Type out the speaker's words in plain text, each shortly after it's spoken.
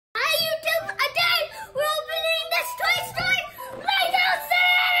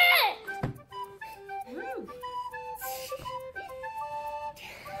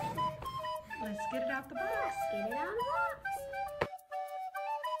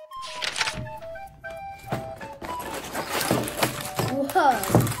Whoa.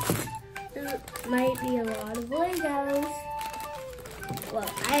 There might be a lot of Legos. Well,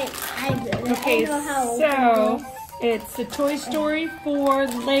 I know how to open this. It's the Toy Story 4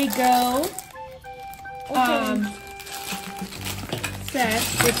 Lego set.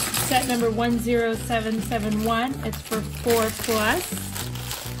 It's set number 10771. It's for 4+.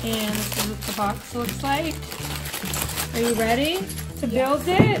 And this is what the box looks like. Are you ready to build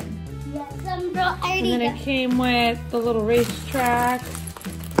it? Yes, I'm ready. And then it came with the little racetrack.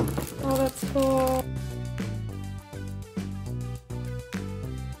 Oh, that's cool.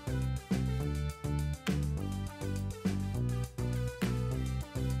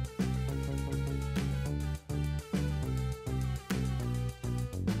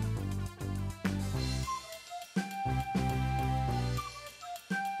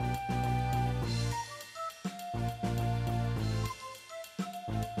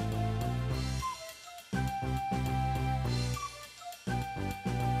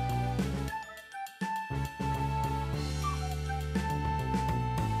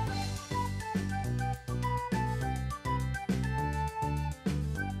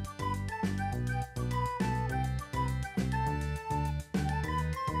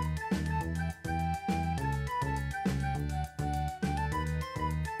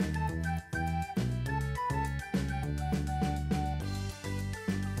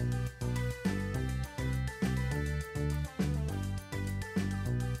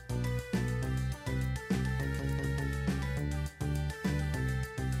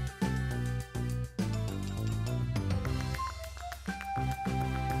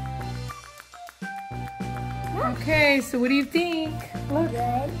 Okay, so what do you think? Look.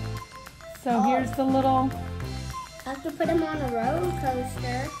 Good. So here's the little... I have to put them on a roller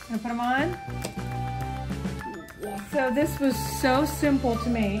coaster. Gonna put them on? Yeah. So this was so simple to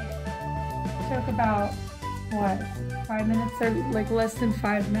make. Took about, what, 5 minutes or like less than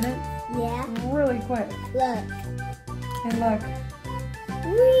 5 minutes? Yeah. Really quick. Look. And look.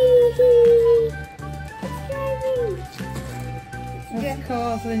 Whee! It's driving. That's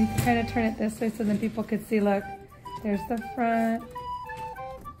cool. So then you can kind of turn it this way so then people could see, look. There's the front.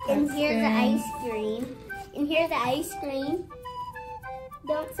 And That's here's the spin. ice cream. And here's the ice cream.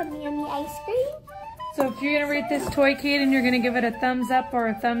 Don't some yummy ice cream? So if you're gonna rate this toy, Caden, you're gonna give it a thumbs up or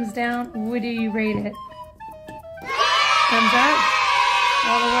a thumbs down. What do you rate it? Thumbs up?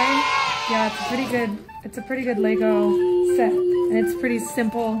 All the way? Yeah, it's pretty good. It's a pretty good Lego set. And it's pretty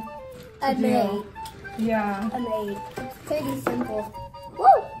simple to do. Yeah. I made. It's pretty simple. Woo!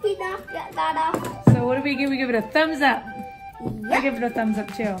 He knocked that off. So what do we give? We give it a thumbs up. I give it a thumbs up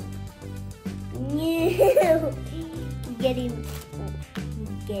too. Get him.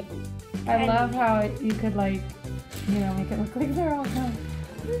 I love how you could like, you know, make it look like they're all done.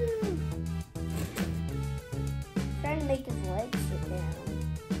 Trying to make his legs sit down.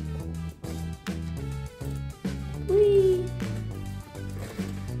 Whee!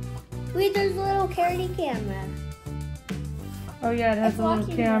 Wait, there's a little carry camera. Oh yeah, it has a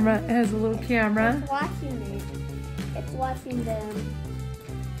little camera. It has a little camera. It's watching it. It's watching them.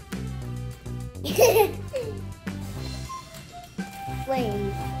 Wait,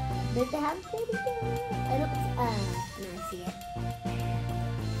 does it have a carry camera? I don't see it.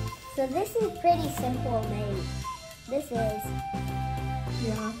 So this is pretty simple made. This is.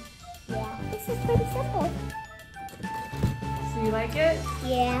 Yeah. Yeah, this is pretty simple. So you like it?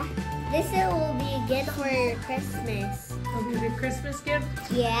 Yeah. This will be good for Christmas. It'll be a Christmas gift?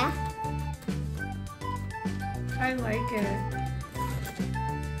 Yeah. I like it.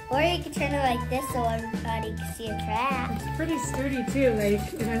 Or you can turn it like this so everybody can see a track. It's pretty sturdy too, like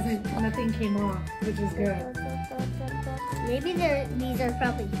it hasn't, nothing came off, which is good. Maybe these are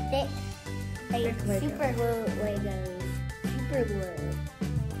probably thick. Like Thick Lego. super glue Legos. Super glue.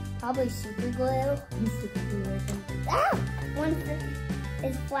 Probably super glue. Ah! One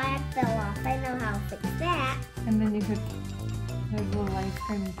his flag fell off. I know how to fix that. And then you could, there's a little ice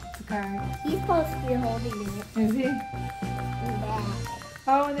cream car. He's supposed to be holding it. Is he? And that.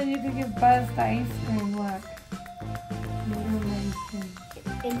 Oh, and then you could give Buzz the ice cream, look. Little ice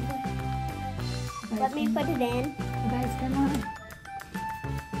cream. Let me put it in. Put ice cream on.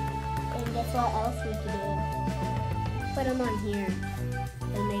 And guess what else we can do? Put them on here.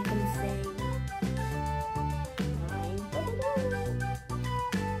 And make them sing.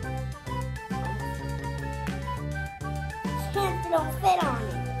 Can't don't fit on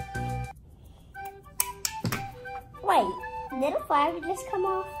it. Wait, did a flag just come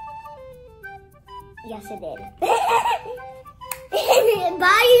off? Yes, it did.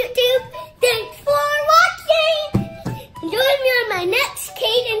 Bye, YouTube. Thanks for watching. Join me on my next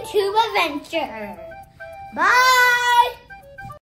Caden Tube adventure. Bye!